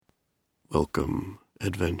Welcome,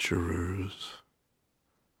 adventurers.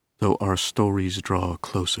 Though our stories draw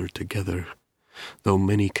closer together, though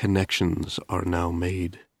many connections are now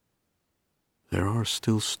made, there are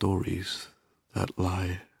still stories that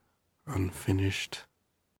lie unfinished.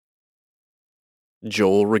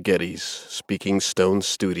 Joel Rigetti's Speaking Stone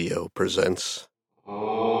Studio presents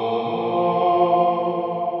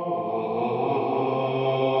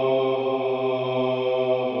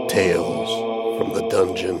Tales from the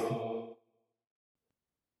Dungeon.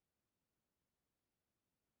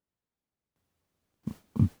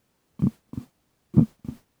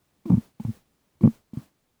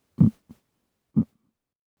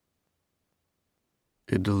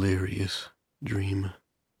 A delirious dream.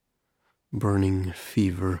 Burning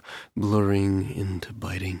fever blurring into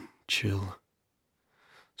biting chill.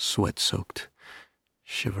 Sweat-soaked,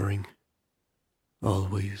 shivering,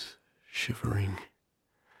 always shivering,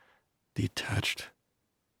 detached.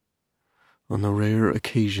 On the rare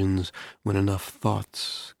occasions when enough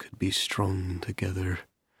thoughts could be strung together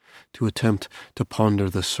to attempt to ponder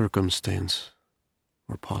the circumstance,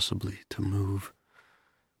 or possibly to move,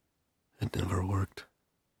 it never worked.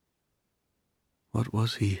 What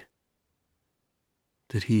was he?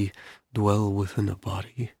 Did he dwell within a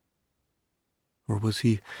body? Or was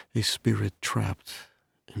he a spirit trapped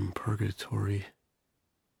in purgatory?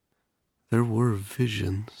 There were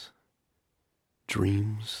visions,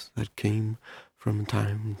 dreams that came from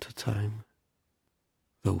time to time,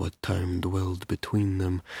 though what time dwelled between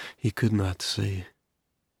them he could not say.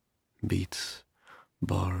 Beats,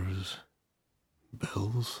 bars,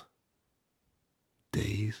 bells,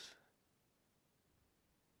 days.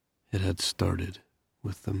 It had started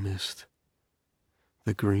with the mist,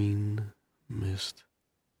 the green mist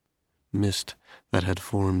that had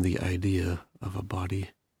formed the idea of a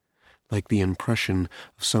body, like the impression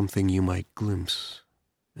of something you might glimpse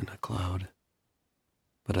in a cloud.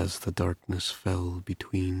 But as the darkness fell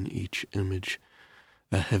between each image,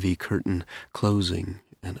 a heavy curtain closing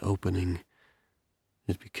and opening,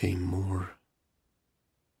 it became more.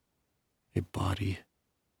 A body.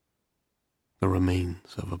 The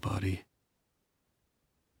remains of a body.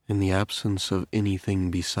 In the absence of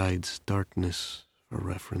anything besides darkness for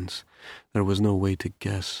reference, there was no way to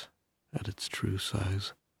guess at its true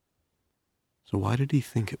size. So why did he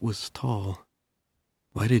think it was tall?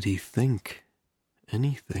 Why did he think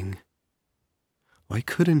anything? Why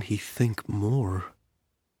couldn't he think more?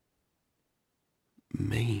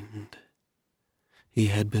 Maimed. He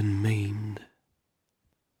had been maimed.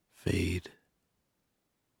 Fade.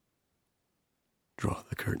 Draw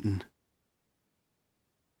the curtain.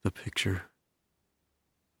 The picture.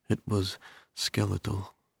 It was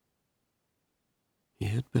skeletal. He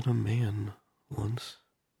had been a man once.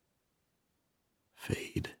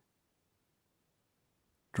 Fade.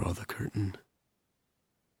 Draw the curtain.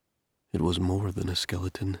 It was more than a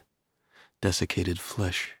skeleton. Desiccated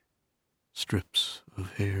flesh. Strips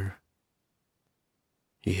of hair.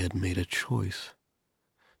 He had made a choice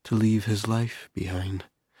to leave his life behind,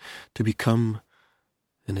 to become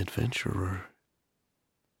an adventurer.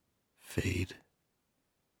 Fade.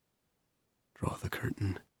 Draw the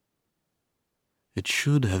curtain. It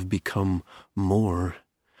should have become more,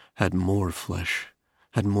 had more flesh,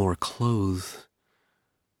 had more clothes,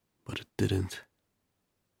 but it didn't.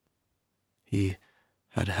 He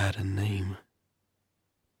had had a name.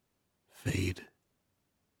 Fade.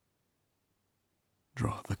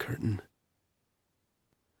 Draw the curtain.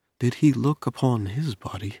 Did he look upon his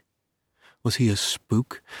body? Was he a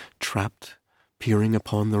spook, trapped, peering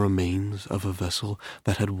upon the remains of a vessel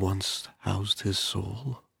that had once housed his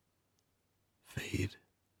soul? Fade.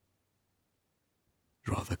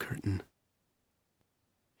 Draw the curtain.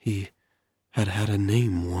 He had had a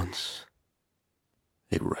name once.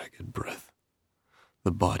 A ragged breath.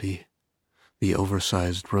 The body, the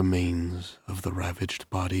oversized remains of the ravaged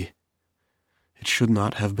body. It should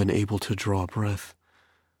not have been able to draw breath,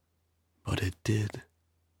 but it did.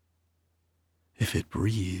 If it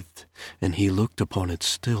breathed, and he looked upon it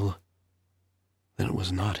still, then it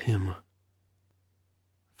was not him.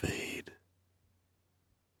 Fade.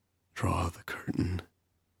 Draw the curtain.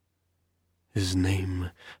 His name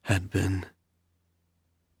had been.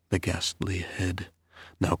 The ghastly head,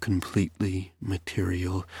 now completely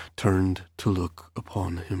material, turned to look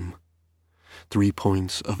upon him. 3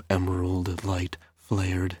 points of emerald light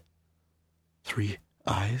flared. 3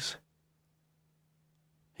 eyes?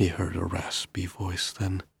 He heard a raspy voice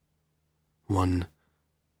then, one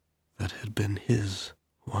that had been his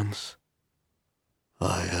once.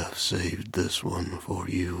 I have saved this one for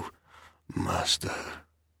you, Master.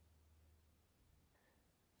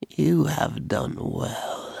 You have done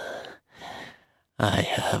well. I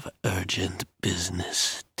have urgent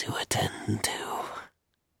business to attend to.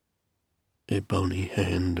 A bony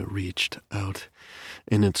hand reached out.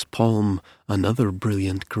 In its palm, another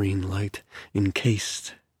brilliant green light,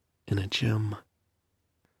 encased in a gem.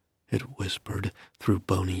 It whispered through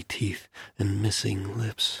bony teeth and missing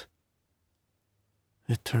lips.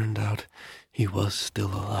 It turned out he was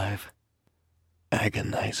still alive.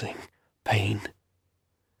 Agonizing pain.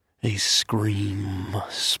 A scream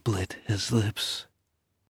split his lips.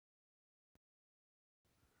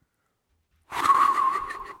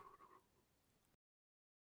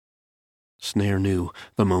 Snare knew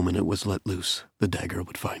the moment it was let loose, the dagger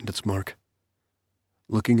would find its mark.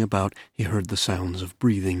 Looking about, he heard the sounds of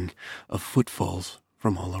breathing, of footfalls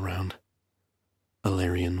from all around.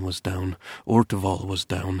 Alarion was down, Orteval was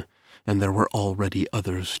down, and there were already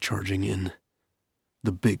others charging in.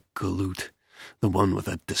 The big galoot, the one with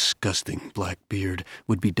that disgusting black beard,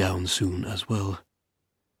 would be down soon as well.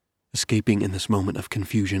 Escaping in this moment of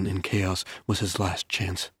confusion and chaos was his last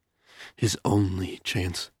chance, his only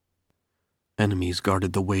chance. Enemies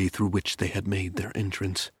guarded the way through which they had made their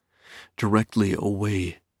entrance. Directly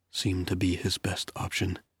away seemed to be his best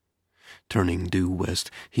option. Turning due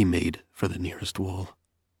west, he made for the nearest wall.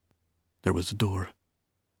 There was a door.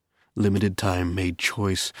 Limited time made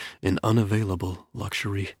choice an unavailable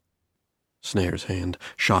luxury. Snare's hand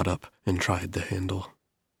shot up and tried the handle.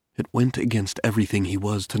 It went against everything he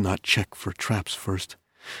was to not check for traps first,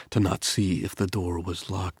 to not see if the door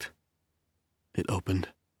was locked. It opened.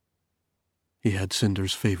 He had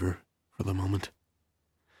Cinder's favor for the moment.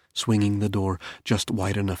 Swinging the door just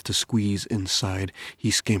wide enough to squeeze inside,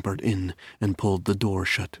 he scampered in and pulled the door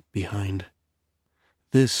shut behind.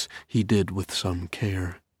 This he did with some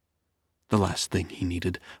care. The last thing he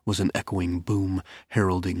needed was an echoing boom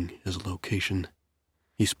heralding his location.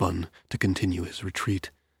 He spun to continue his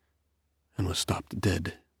retreat, and was stopped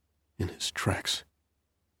dead in his tracks.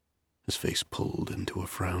 His face pulled into a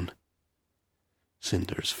frown.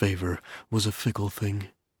 Cinder's favor was a fickle thing.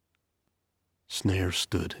 Snare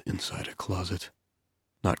stood inside a closet,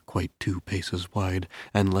 not quite 2 paces wide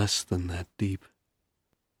and less than that deep.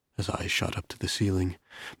 His eyes shot up to the ceiling.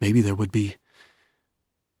 Maybe there would be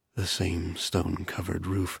the same stone-covered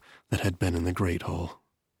roof that had been in the great hall,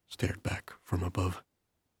 stared back from above.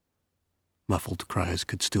 Muffled cries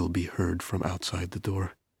could still be heard from outside the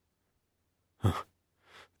door.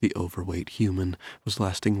 The overweight human was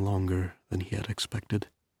lasting longer than he had expected.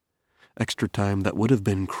 Extra time that would have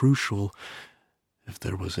been crucial if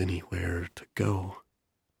there was anywhere to go.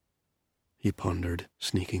 He pondered,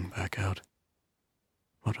 sneaking back out.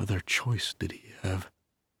 What other choice did he have?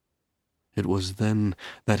 It was then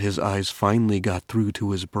that his eyes finally got through to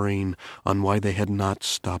his brain on why they had not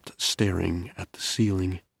stopped staring at the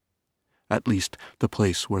ceiling. At least the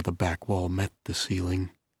place where the back wall met the ceiling.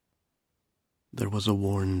 There was a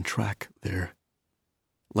worn track there,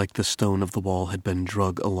 like the stone of the wall had been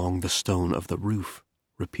drug along the stone of the roof,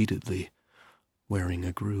 repeatedly, wearing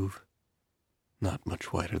a groove, not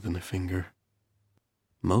much wider than a finger.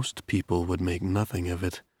 Most people would make nothing of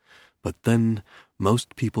it, but then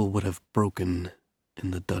most people would have broken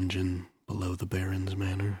in the dungeon below the Baron's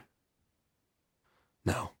manor.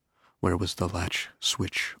 Now, where was the latch,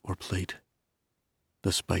 switch, or plate?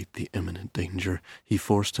 Despite the imminent danger, he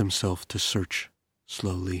forced himself to search,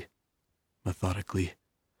 slowly, methodically,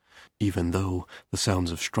 even though the sounds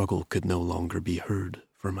of struggle could no longer be heard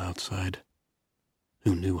from outside.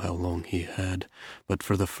 Who knew how long he had, but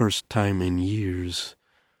for the first time in years,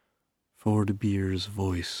 Ford Beer's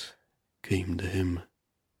voice came to him.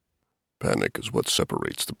 Panic is what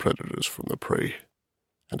separates the predators from the prey,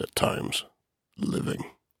 and at times, living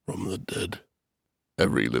from the dead.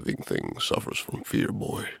 Every living thing suffers from fear,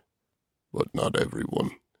 boy, but not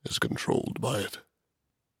everyone is controlled by it.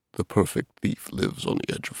 The perfect thief lives on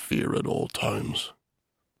the edge of fear at all times.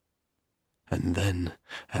 And then,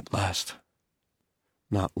 at last,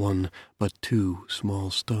 not 1, but 2 small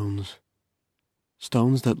stones.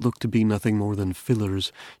 Stones that looked to be nothing more than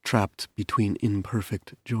fillers trapped between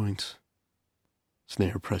imperfect joints.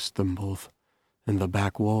 Snare pressed them both, and the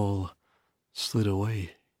back wall slid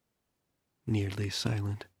away, nearly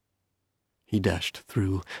silent. He dashed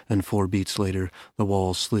through, and 4 beats later, the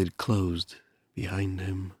wall slid closed behind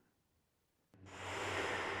him.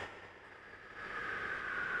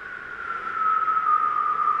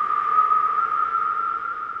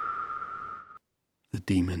 The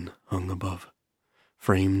demon hung above,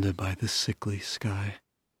 framed by the sickly sky.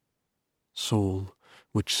 Soul,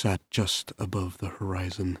 which sat just above the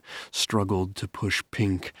horizon, struggled to push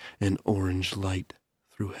pink and orange light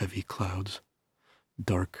through heavy clouds,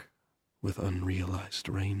 dark with unrealized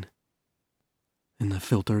rain. In the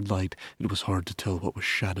filtered light, it was hard to tell what was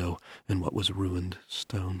shadow and what was ruined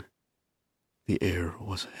stone. The air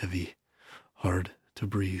was heavy, hard to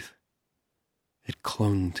breathe. It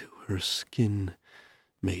clung to her skin,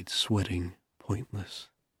 made sweating pointless.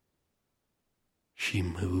 She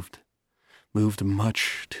moved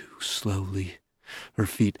much too slowly, her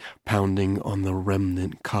feet pounding on the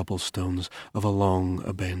remnant cobblestones of a long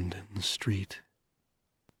abandoned street.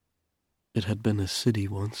 It had been a city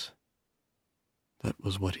once. That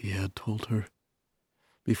was what he had told her,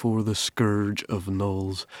 before the scourge of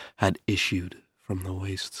gnolls had issued from the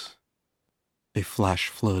wastes. A flash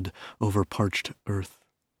flood over parched earth.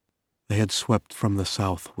 They had swept from the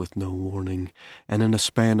south with no warning, and in a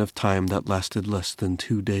span of time that lasted less than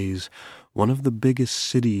 2 days, one of the biggest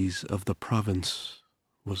cities of the province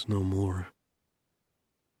was no more.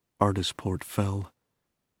 Artisport fell,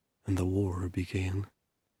 and the war began.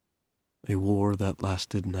 A war that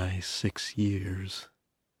lasted nigh 6 years.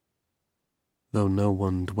 Though no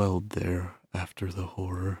one dwelled there after the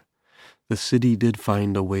horror, the city did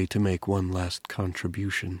find a way to make one last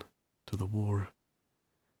contribution to the war.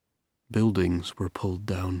 Buildings were pulled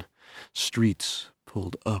down, streets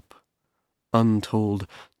pulled up, untold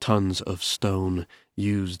tons of stone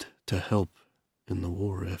used to help in the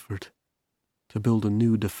war effort, to build a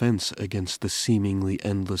new defense against the seemingly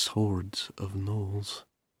endless hordes of gnolls.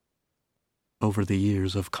 Over the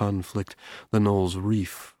years of conflict, the Gnoll's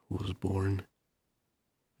Reef was born,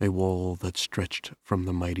 a wall that stretched from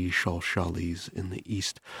the mighty Shalshalis in the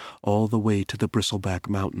east all the way to the Bristleback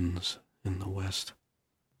Mountains in the west.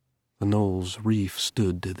 The Gnoll's Reef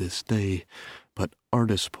stood to this day, but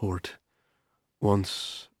Artisport,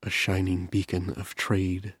 once a shining beacon of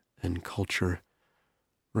trade and culture,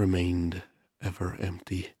 remained ever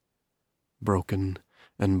empty, broken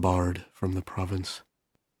and barred from the province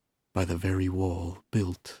by the very wall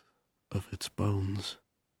built of its bones.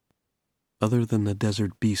 Other than the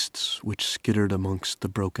desert beasts which skittered amongst the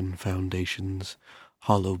broken foundations,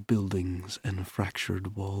 hollow buildings, and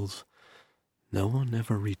fractured walls, no one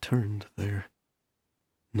ever returned there.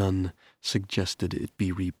 None suggested it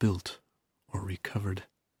be rebuilt or recovered.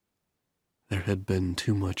 There had been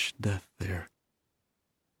too much death there,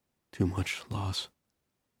 too much loss.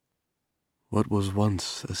 What was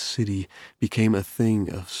once a city became a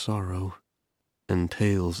thing of sorrow, and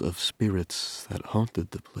tales of spirits that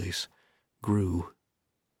haunted the place grew.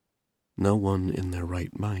 No one in their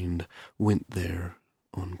right mind went there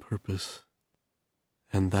on purpose.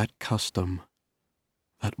 And that custom,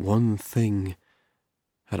 that one thing,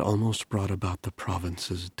 had almost brought about the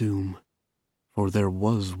province's doom, for there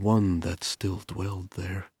was one that still dwelled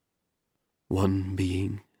there, one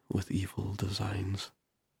being with evil designs.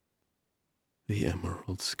 The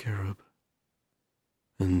Emerald Scarab.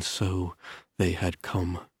 And so they had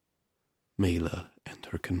come. Mela and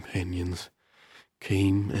her companions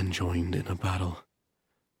came and joined in a battle,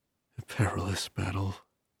 a perilous battle.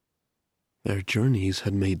 Their journeys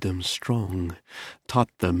had made them strong,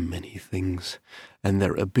 taught them many things, and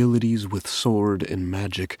their abilities with sword and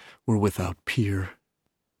magic were without peer.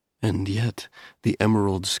 And yet the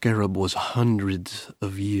Emerald Scarab was hundreds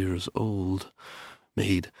of years old,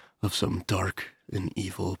 made of some dark and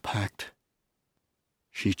evil pact.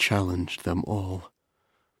 She challenged them all,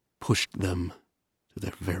 pushed them to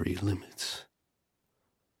their very limits.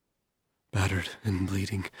 Battered and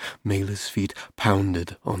bleeding, Mela's feet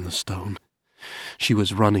pounded on the stone. She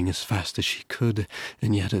was running as fast as she could,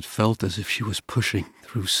 and yet it felt as if she was pushing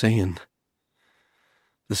through sand.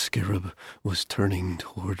 The scarab was turning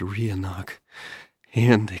toward Rhiannoch,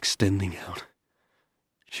 hand extending out.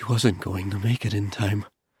 She wasn't going to make it in time.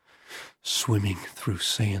 Swimming through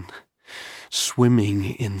sand, swimming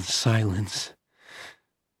in silence.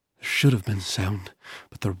 There should have been sound,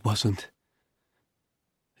 but there wasn't.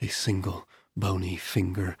 A single bony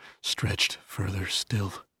finger stretched further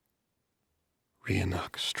still.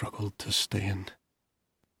 Rhiannoch struggled to stand.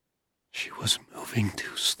 She was moving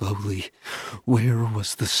too slowly. Where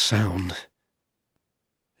was the sound?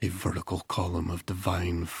 A vertical column of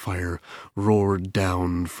divine fire roared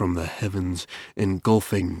down from the heavens,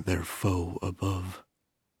 engulfing their foe above.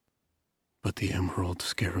 But the Emerald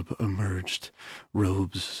Scarab emerged,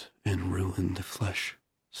 robes and ruined flesh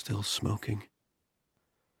still smoking.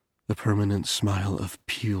 The permanent smile of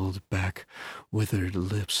peeled back, withered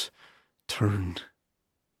lips turned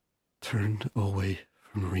away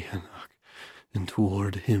from Rhiannoch and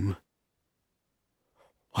toward him.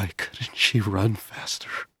 Why couldn't she run faster?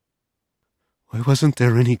 Why wasn't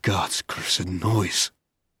there any god's cursed noise?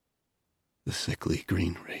 The sickly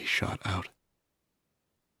green ray shot out,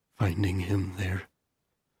 finding him there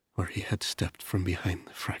where he had stepped from behind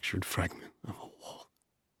the fractured fragment of a wall.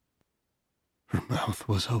 Her mouth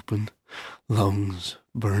was open, lungs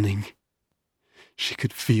burning. She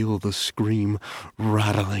could feel the scream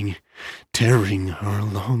rattling, tearing her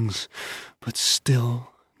lungs, but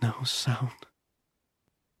still no sound.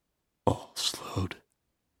 All slowed.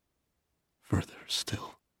 Further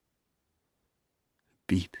still.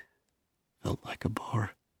 Beat felt like a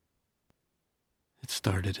bar. It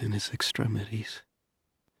started in his extremities.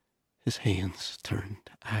 His hands turned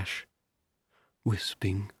to ash,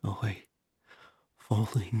 wisping away,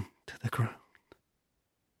 falling to the ground.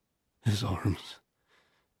 His arms,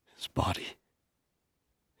 his body,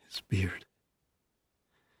 his beard,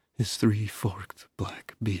 his three-forked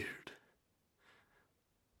black beard.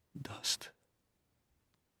 Dust.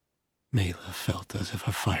 Mela felt as if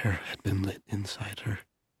a fire had been lit inside her.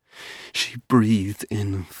 She breathed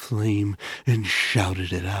in flame and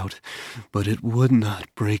shouted it out, but it would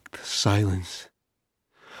not break the silence.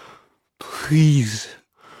 Please,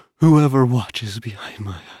 whoever watches behind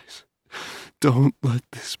my eyes, don't let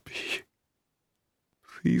this be.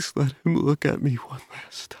 Please let him look at me one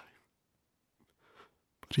last time.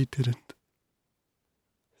 But he didn't.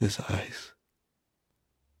 His eyes,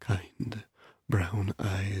 kind brown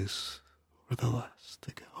eyes, were the last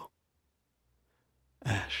to go.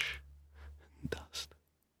 Ash and dust.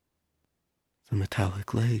 The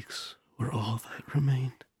metallic legs were all that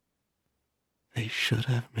remained. They should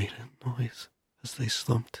have made a noise as they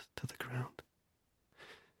slumped to the ground.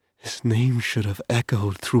 His name should have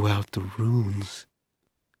echoed throughout the ruins.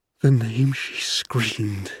 The name she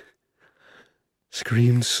screamed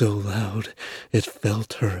so loud it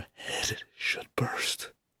felt her head should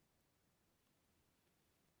burst.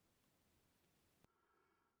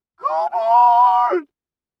 Come on!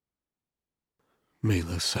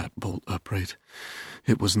 Mela sat bolt upright.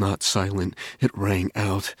 It was not silent. It rang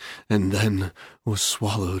out, and then was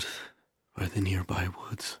swallowed by the nearby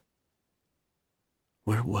woods.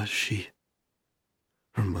 Where was she?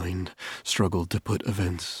 Her mind struggled to put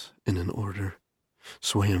events in an order,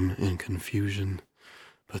 swam in confusion,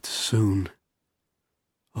 but soon,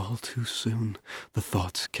 all too soon, the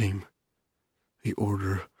thoughts came, the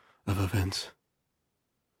order of events.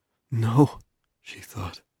 No, she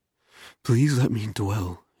thought. Please let me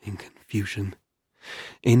dwell in confusion.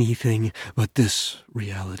 Anything but this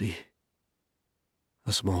reality.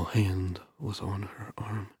 A small hand was on her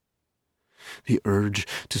arm. The urge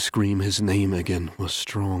to scream his name again was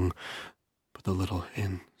strong, but the little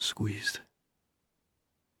hand squeezed.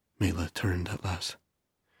 Mela turned at last.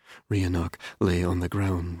 Rhiannoch lay on the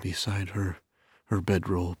ground beside her, her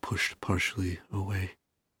bedroll pushed partially away.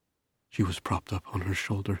 She was propped up on her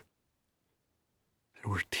shoulder.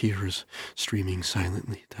 There were tears streaming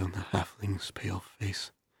silently down the halfling's pale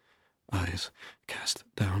face, eyes cast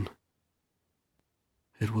down.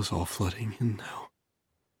 It was all flooding in now.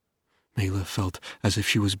 Mela felt as if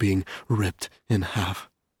she was being ripped in half,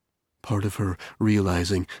 part of her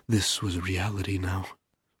realizing this was reality now,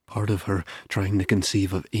 part of her trying to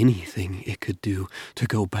conceive of anything it could do to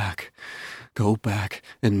go back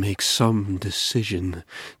and make some decision,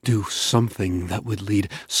 do something that would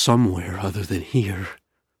lead somewhere other than here.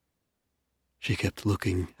 She kept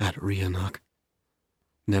looking at Rhiannoch.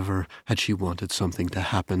 Never had she wanted something to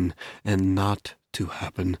happen and not to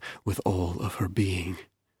happen with all of her being.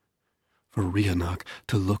 For Rhiannoch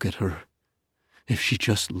to look at her. If she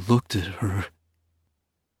just looked at her.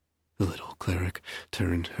 The little cleric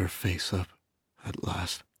turned her face up at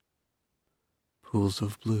last. Pools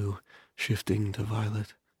of blue shifting to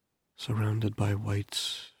violet, surrounded by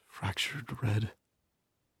white's fractured red.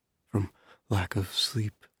 From lack of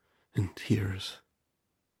sleep and tears,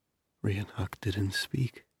 Rhiannoch didn't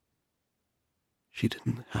speak. She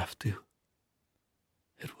didn't have to.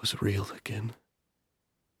 It was real again.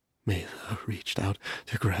 Mela reached out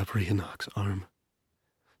to grab Rhiannoch's arm.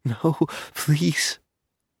 No, please.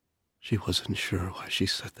 She wasn't sure why she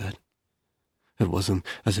said that. It wasn't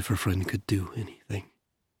as if her friend could do anything.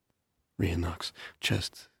 Rhiannoch's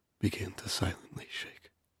chest began to silently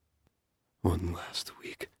shake. One last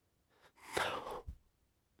week. No.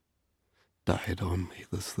 Died on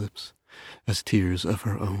Mela's lips as tears of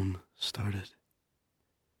her own started.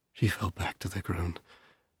 She fell back to the ground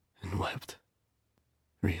and wept.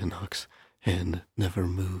 Rhiannoch's hand never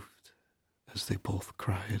moved as they both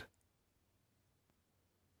cried.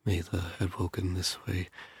 Mela had woken this way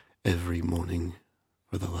every morning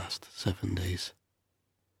for the last 7 days.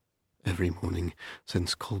 Every morning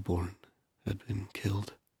since Colborne had been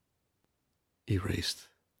killed, erased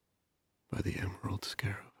by the Emerald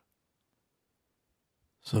Scarab.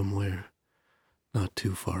 Somewhere, not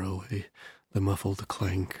too far away, the muffled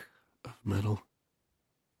clank of metal.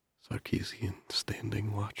 Sarkeesian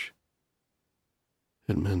standing watch.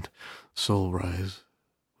 It meant Soulrise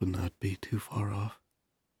would not be too far off.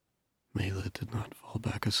 Mela did not fall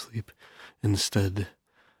back asleep. Instead,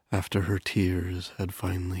 after her tears had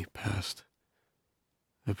finally passed,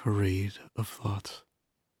 a parade of thoughts.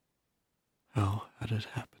 How had it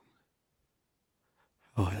happened?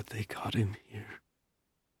 How had they got in here?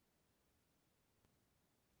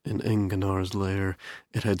 In Enganar's lair,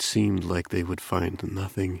 it had seemed like they would find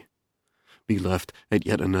nothing, be left at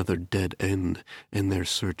yet another dead end in their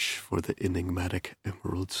search for the enigmatic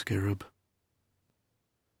emerald scarab.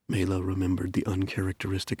 Mela remembered the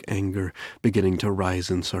uncharacteristic anger beginning to rise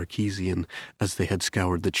in Sarkeesian as they had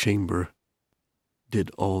scoured the chamber,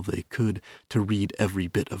 did all they could to read every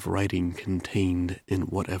bit of writing contained in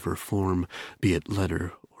whatever form, be it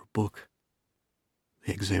letter or book.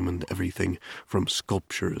 They examined everything from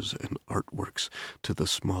sculptures and artworks to the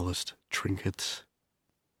smallest trinkets.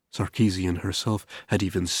 Sarkeesian herself had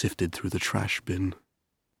even sifted through the trash bin.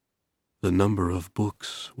 The number of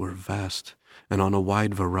books were vast and on a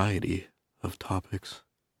wide variety of topics.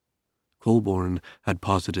 Colborne had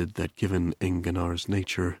posited that given Enganar's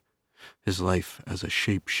nature, his life as a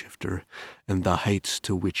shapeshifter, and the heights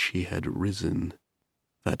to which he had risen,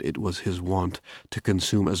 that it was his wont to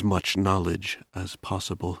consume as much knowledge as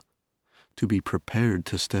possible, to be prepared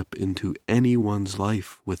to step into anyone's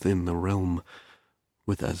life within the realm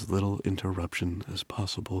with as little interruption as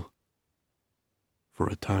possible. For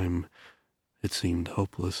a time, it seemed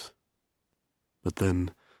hopeless. But then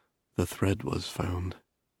the thread was found,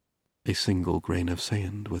 a single grain of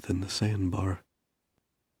sand within the sandbar.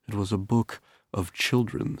 It was a book of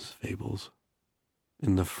children's fables.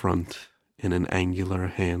 In the front, in an angular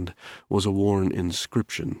hand, was a worn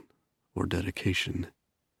inscription or dedication.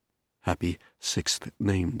 Happy 6th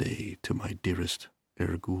name day to my dearest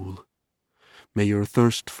Ergul. May your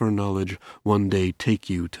thirst for knowledge one day take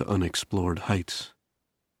you to unexplored heights.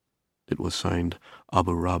 It was signed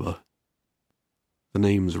Abu Rabba. The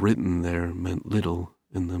names written there meant little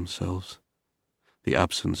in themselves. The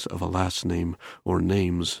absence of a last name or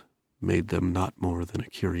names made them not more than a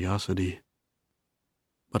curiosity.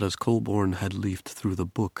 But as Colborne had leafed through the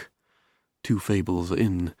book, 2 fables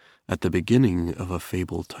in, at the beginning of a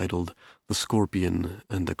fable titled The Scorpion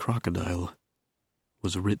and the Crocodile,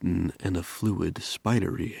 was written in a fluid,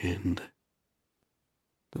 spidery hand.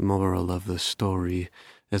 The moral of the story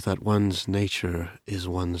is that one's nature is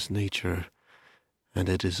one's nature, and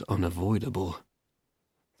it is unavoidable.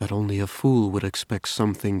 That only a fool would expect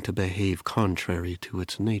something to behave contrary to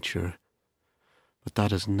its nature. But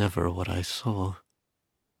that is never what I saw.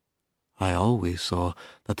 I always saw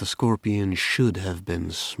that the scorpion should have been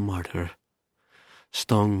smarter,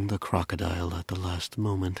 stung the crocodile at the last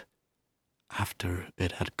moment, after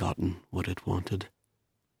it had gotten what it wanted.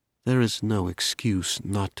 There is no excuse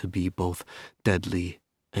not to be both deadly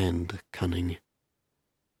and cunning.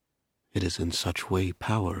 It is in such way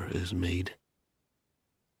power is made.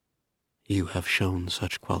 You have shown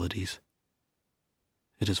such qualities.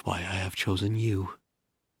 It is why I have chosen you.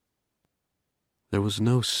 There was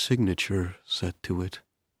no signature set to it,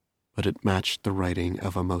 but it matched the writing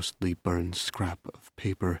of a mostly burned scrap of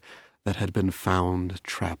paper that had been found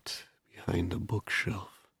trapped behind a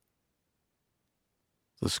bookshelf.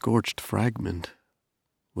 The scorched fragment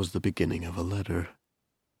was the beginning of a letter.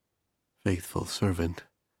 Faithful servant,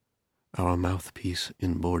 our mouthpiece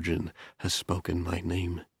in Borgen has spoken my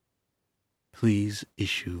name. Please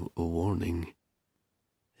issue a warning.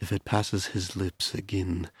 If it passes his lips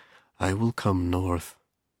again, I will come north.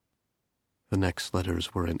 The next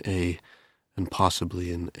letters were an A, and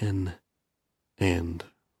possibly an N, and,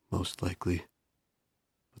 most likely,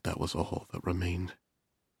 but that was all that remained.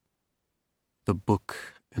 The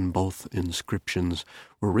book and both inscriptions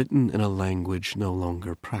were written in a language no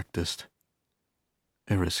longer practiced.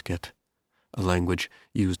 Erisket, a language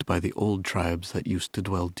used by the old tribes that used to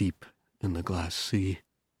dwell deep in the Glass Sea.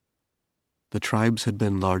 The tribes had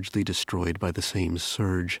been largely destroyed by the same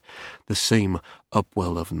surge, the same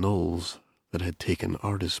upwell of gnolls that had taken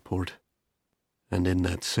Ardisport. And in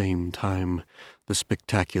that same time, the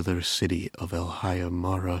spectacular city of El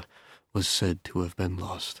Mara was said to have been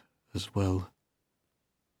lost as well.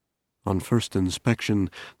 On first inspection,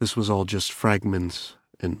 this was all just fragments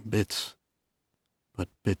and bits, but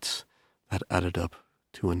bits that added up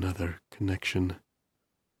to another connection.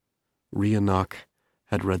 Rhiannoch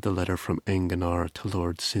had read the letter from Enganar to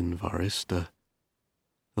Lord Sinvarista,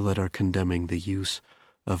 the letter condemning the use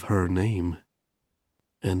of her name,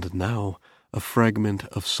 and now a fragment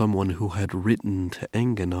of someone who had written to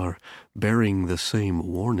Enganar bearing the same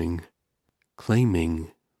warning,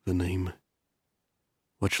 claiming the name,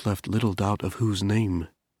 which left little doubt of whose name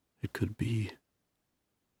it could be.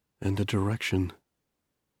 and a direction.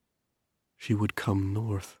 She would come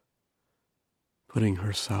north, putting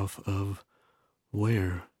her south of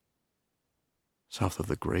where? South of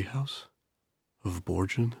the Grey House? Of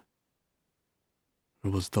Borgen?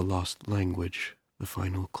 Or was the lost language the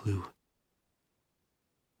final clue?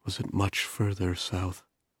 Was it much further south?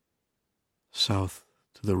 South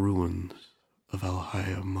to the ruins of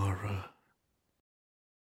Alhaya Mara?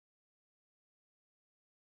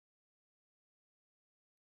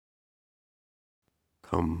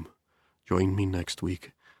 Come, join me next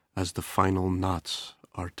week as the final knots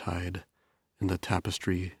are tied in the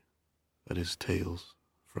tapestry that is Tales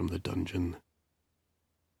from the Dungeon.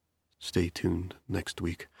 Stay tuned next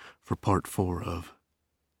week for part 4 of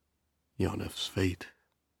Yonef's Fate.